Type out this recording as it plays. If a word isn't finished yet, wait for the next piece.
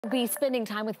Be spending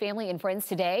time with family and friends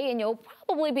today, and you'll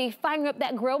probably be firing up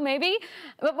that grill maybe.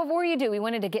 But before you do, we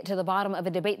wanted to get to the bottom of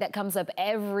a debate that comes up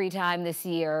every time this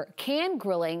year. Can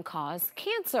grilling cause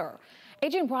cancer?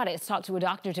 Adrian Broadus talked to a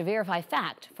doctor to verify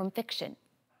fact from fiction.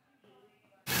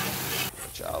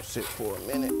 I'll sit for a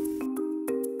minute.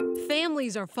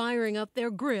 Families are firing up their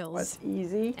grills. What's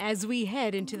easy? As we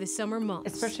head into the summer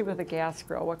months. Especially with a gas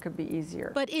grill, what could be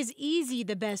easier? But is easy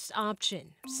the best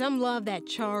option? Some love that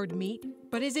charred meat,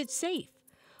 but is it safe?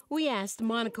 We asked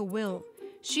Monica Wilm.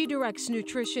 She directs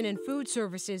nutrition and food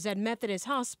services at Methodist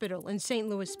Hospital in St.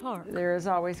 Louis Park. There is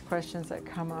always questions that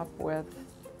come up with,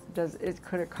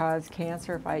 could it cause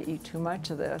cancer if I eat too much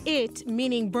of this? It,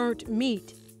 meaning burnt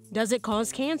meat. Does it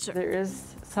cause cancer? There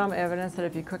is some evidence that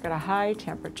if you cook at a high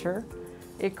temperature,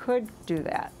 it could do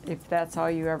that if that's all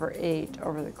you ever ate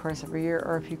over the course of a year,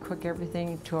 or if you cook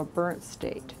everything to a burnt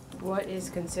state. What is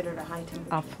considered a high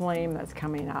temperature? A flame that's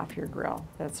coming off your grill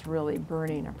that's really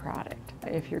burning a product.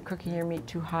 If you're cooking your meat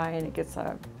too high and it gets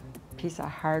a piece of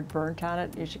hard burnt on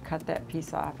it, you should cut that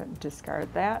piece off and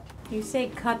discard that. You say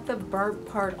cut the burnt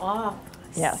part off.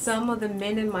 Yes. Some of the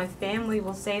men in my family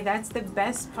will say that's the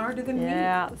best part of the meat.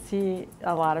 Yeah, see,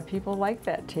 a lot of people like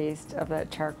that taste of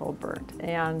that charcoal burnt.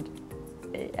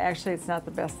 And actually, it's not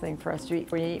the best thing for us to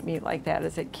eat when you eat meat like that,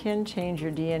 is it can change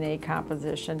your DNA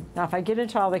composition. Now, if I get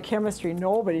into all the chemistry,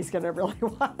 nobody's gonna really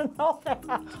want to know that.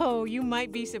 Oh, you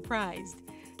might be surprised.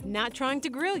 Not trying to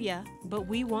grill ya, but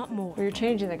we want more. You're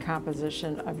changing the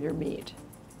composition of your meat.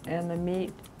 And the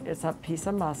meat is a piece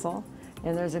of muscle,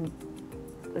 and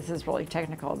this is really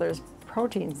technical, there's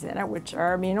proteins in it, which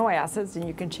are amino acids, and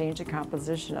you can change the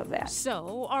composition of that.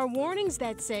 So, are warnings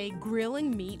that say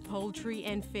grilling meat, poultry,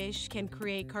 and fish can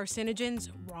create carcinogens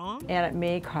wrong? And it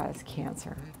may cause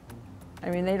cancer. I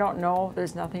mean, they don't know,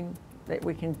 there's nothing that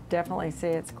we can definitely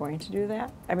say it's going to do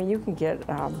that. I mean, you can get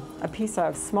a piece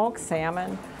of smoked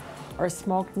salmon or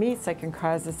smoked meats that can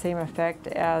cause the same effect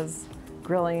as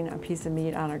grilling a piece of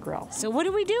meat on a grill. So what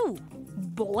do?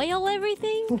 Boil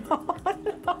everything?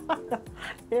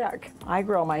 Yuck. I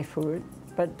grill my food,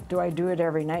 but do I do it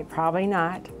every night? Probably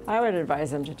not. I would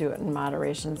advise them to do it in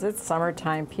moderation. It's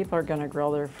summertime, people are gonna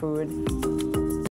grill their food.